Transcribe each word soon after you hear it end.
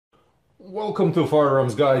Welcome to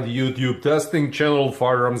Firearms Guide YouTube testing channel,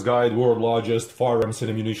 Firearms Guide, world largest firearms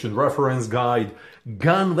and ammunition reference guide,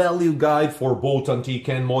 gun value guide for both antique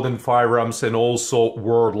and modern firearms, and also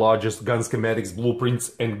world largest gun schematics,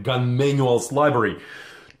 blueprints and gun manuals library.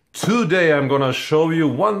 Today I'm gonna show you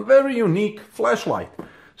one very unique flashlight,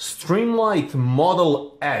 Streamlight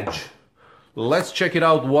Model Edge. Let's check it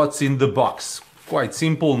out what's in the box. Quite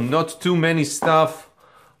simple, not too many stuff,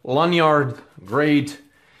 lanyard, grade,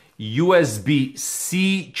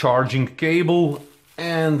 USB-C charging cable,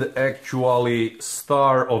 and actually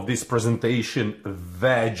star of this presentation,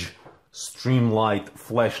 Wedge Streamlight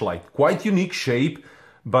flashlight. Quite unique shape,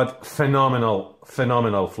 but phenomenal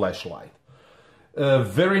flashlight.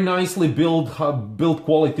 Very nicely built, build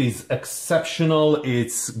quality is exceptional.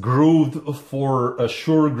 It's grooved for a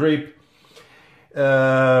sure grip.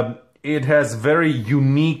 It has very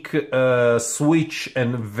unique switch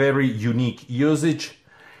and very unique usage.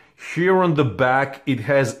 Here on the back it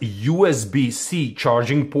has USB-C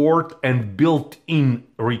charging port and built-in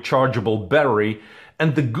rechargeable battery.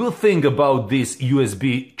 And the good thing about this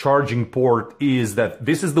USB charging port is that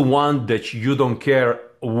this is the one that you don't care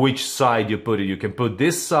which side you put it. You can put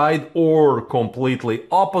this side or completely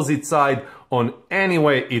opposite side. On any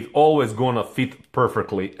way, it always gonna fit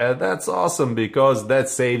perfectly. And that's awesome because that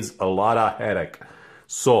saves a lot of headache.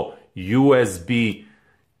 So USB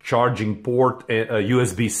charging port,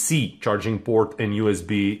 USB-C charging port and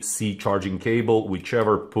USB-C charging cable,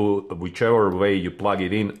 whichever way you plug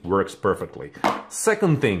it in, works perfectly.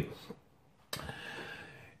 Second thing,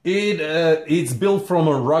 it's built from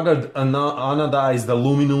a rugged anodized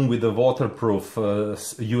aluminum with a waterproof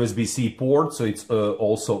USB-C port, so it's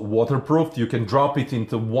also waterproof. You can drop it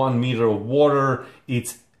into 1 meter of water.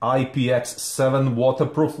 It's IPX7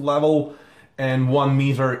 waterproof level and 1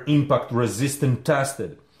 meter impact resistant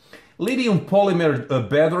tested. Lithium polymer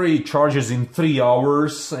battery charges in 3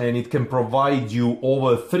 hours, and it can provide you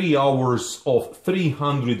over 3 hours of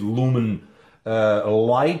 300 lumen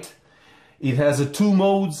light. It has 2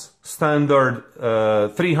 modes, standard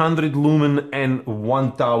 300 lumen and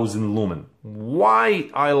 1000 lumen. Why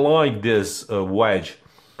I like this wedge?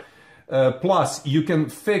 Plus, you can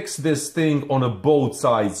fix this thing on both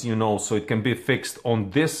sides, you know, so it can be fixed on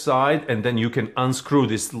this side, and then you can unscrew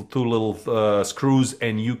these 2 little screws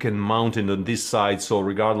and you can mount it on this side. So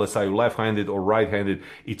regardless are you left-handed or right-handed,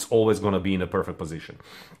 it's always going to be in a perfect position.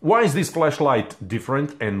 Why is this flashlight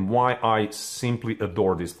different and why I simply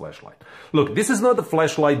adore this flashlight? Look, this is not a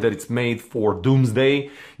flashlight that it's made for doomsday.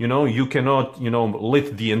 You know, you cannot,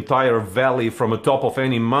 lit the entire valley from the top of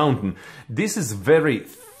any mountain. This is very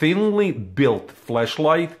thinly built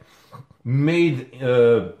flashlight made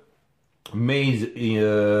with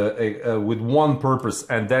one purpose,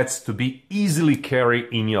 and that's to be easily carried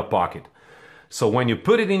in your pocket. So when you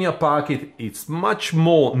put it in your pocket, it's much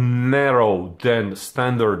more narrow than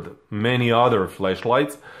standard many other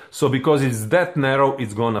flashlights. So because it's that narrow,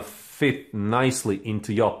 it's gonna fit nicely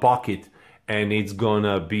into your pocket and it's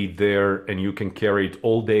gonna be there and you can carry it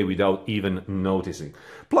all day without even noticing.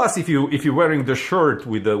 Plus, if you're wearing the shirt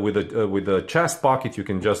with the chest pocket, you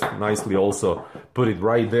can just nicely also put it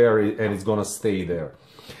right there and it's gonna stay there.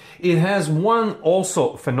 It has one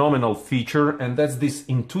also phenomenal feature, and that's this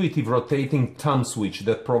intuitive rotating thumb switch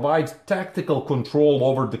that provides tactical control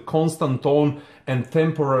over the constant tone and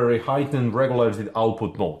temporary heightened regulated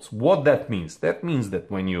output modes. What that means? That means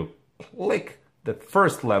that when you click that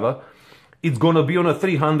first lever, it's gonna be on a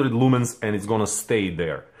 300 lumens and it's gonna stay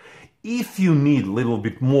there. If you need a little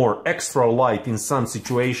bit more extra light in some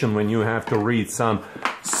situation when you have to read some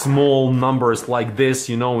small numbers like this,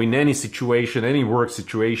 in any situation, any work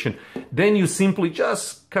situation, then you simply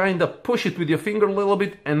just kind of push it with your finger a little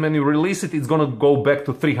bit, and when you release it, it's gonna go back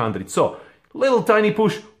to 300. So, little tiny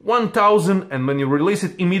push, 1000, and when you release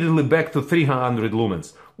it, immediately back to 300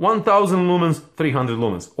 lumens. 1000 lumens, 300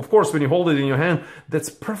 lumens. Of course, when you hold it in your hand, that's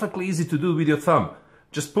perfectly easy to do with your thumb.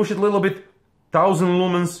 Just push it a little bit, 1000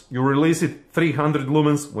 lumens, you release it, 300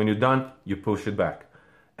 lumens, when you're done, you push it back.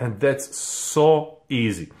 And that's so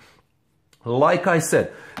easy. Like I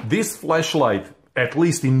said, this flashlight, at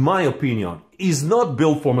least in my opinion, is not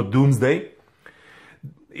built for a doomsday.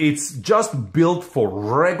 It's just built for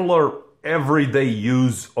regular, everyday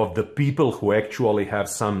use of the people who actually have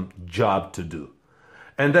some job to do.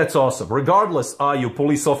 And that's awesome. Regardless, are you a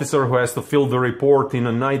police officer who has to fill the report in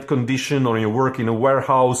a night condition, or you work in a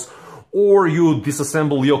warehouse, or you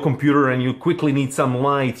disassemble your computer and you quickly need some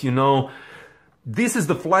light, this is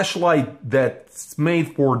the flashlight that's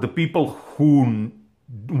made for the people who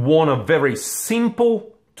want a very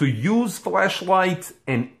simple to use flashlight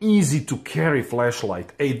and easy to carry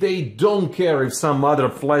flashlight. They don't care if some other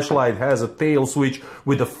flashlight has a tail switch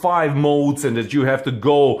with the 5 modes and that you have to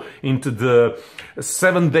go into the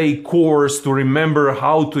 7-day course to remember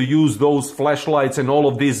how to use those flashlights and all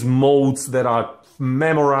of these modes that are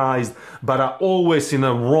memorized but are always in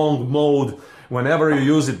a wrong mode. Whenever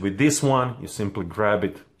you use it with this one, you simply grab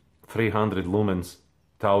it, 300 lumens,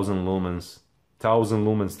 1000 lumens, 1000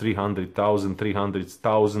 lumens, 300, 1300,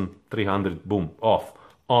 1300, boom, off,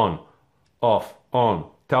 on,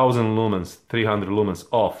 1000 lumens, 300 lumens,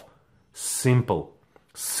 off. Simple.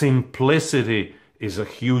 Simplicity is a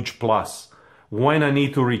huge plus. When I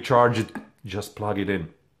need to recharge it, just plug it in,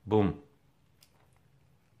 boom.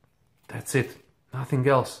 That's it, nothing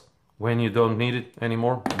else. When you don't need it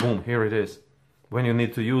anymore, boom, here it is. When you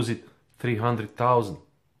need to use it, 300,000,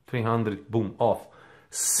 300, boom, off.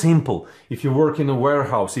 Simple. If you work in a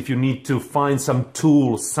warehouse, if you need to find some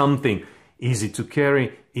tool, something, easy to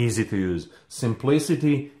carry, easy to use.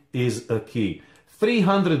 Simplicity is a key.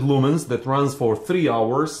 300 lumens that runs for 3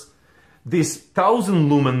 hours. This 1000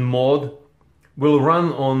 lumen mode will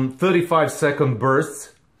run on 35-second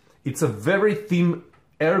bursts. It's a very thin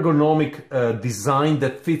ergonomic design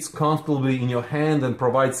that fits comfortably in your hand and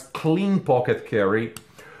provides clean pocket carry.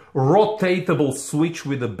 Rotatable switch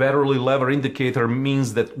with a battery lever indicator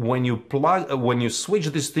means that when you switch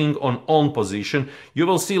this thing on position, you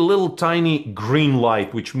will see a little tiny green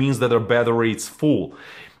light, which means that the battery is full.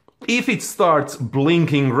 If it starts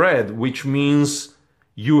blinking red, which means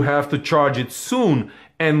you have to charge it soon,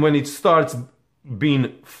 and when it starts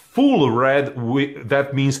being full red,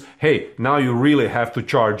 that means, hey, now you really have to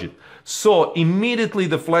charge it. So immediately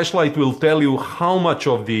the flashlight will tell you how much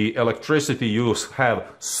of the electricity you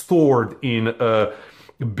have stored in a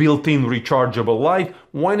built-in rechargeable light,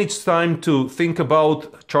 when it's time to think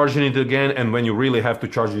about charging it again, and when you really have to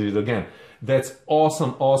charge it again. That's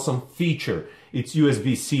awesome, awesome feature. It's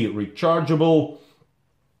USB-C rechargeable.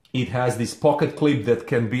 It has this pocket clip that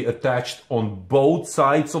can be attached on both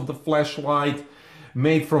sides of the flashlight,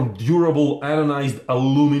 made from durable anodized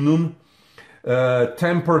aluminum.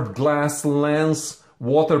 Tempered glass lens,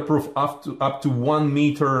 waterproof up to 1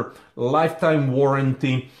 meter, lifetime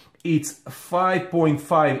warranty. It's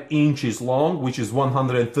 5.5 inches long, which is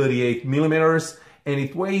 138 millimeters, and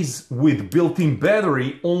it weighs with built-in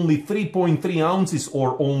battery only 3.3 ounces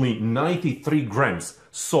or only 93 grams.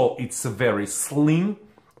 So it's very slim,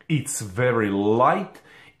 it's very light,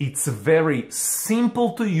 it's very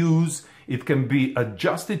simple to use, it can be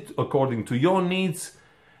adjusted according to your needs.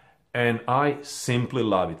 And I simply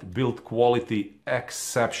love it. Build quality,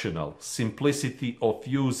 exceptional. Simplicity of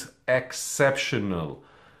use, exceptional.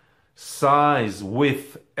 Size,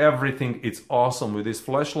 width, everything, it's awesome with this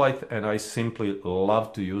flashlight, and I simply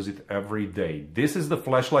love to use it every day. This is the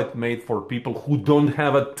flashlight made for people who don't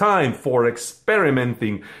have a time for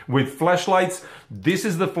experimenting with flashlights. This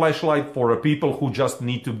is the flashlight for people who just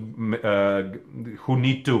need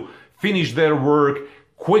to finish their work,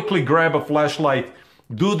 quickly grab a flashlight,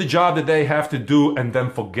 do the job that they have to do, and then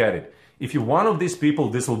forget it. If you're one of these people,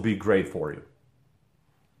 this will be great for you.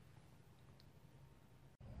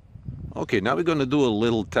 Okay, now we're going to do a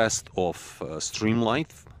little test of Streamlight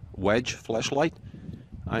Wedge flashlight.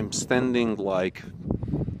 I'm standing like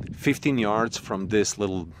 15 yards from this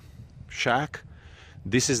little shack.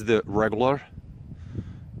 This is the regular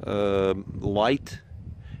light,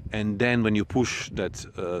 and then when you push that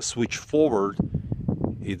switch forward,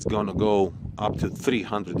 it's gonna go up to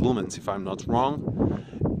 300 lumens if I'm not wrong,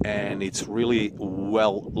 and it's really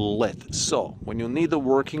well lit. So when you need a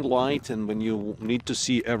working light and when you need to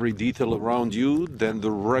see every detail around you, then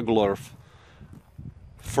the regular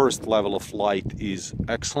first level of light is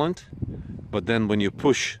excellent, but then when you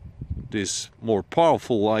push this more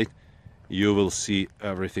powerful light, you will see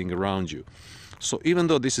everything around you. So even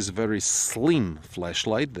though this is a very slim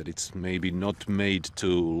flashlight, that it's maybe not made to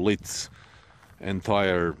lit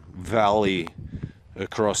entire valley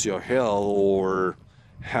across your hill or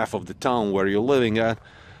half of the town where you're living at,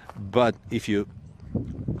 but if you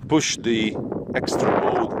push the extra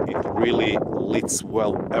mode, it really lights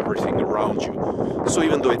well everything around you. So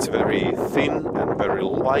even though it's very thin and very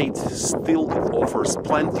light, still it offers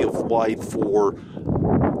plenty of light for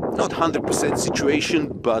not 100% situation,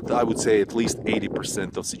 but I would say at least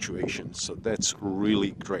 80% of situations. So that's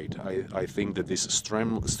really great. I think that this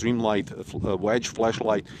Streamlight Wedge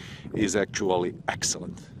flashlight is actually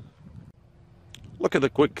excellent. Look at the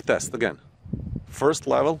quick test again. First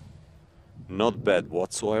level, not bad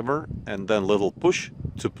whatsoever, and then little push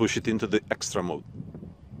to push it into the extra mode.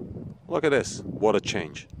 Look at this, what a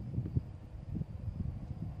change.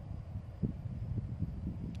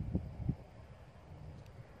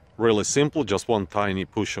 Really simple, just one tiny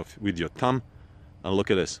push with your thumb, and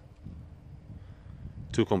look at this.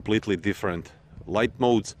 Two completely different light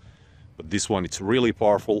modes, but this one it's really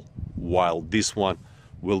powerful, while this one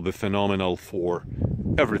will be phenomenal for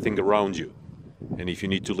everything around you. And if you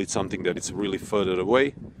need to lit something that is really further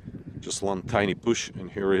away, just one tiny push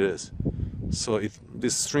and here it is. So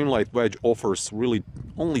this Streamlight Wedge offers really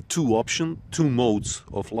only two modes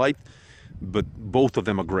of light, but both of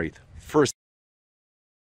them are great. First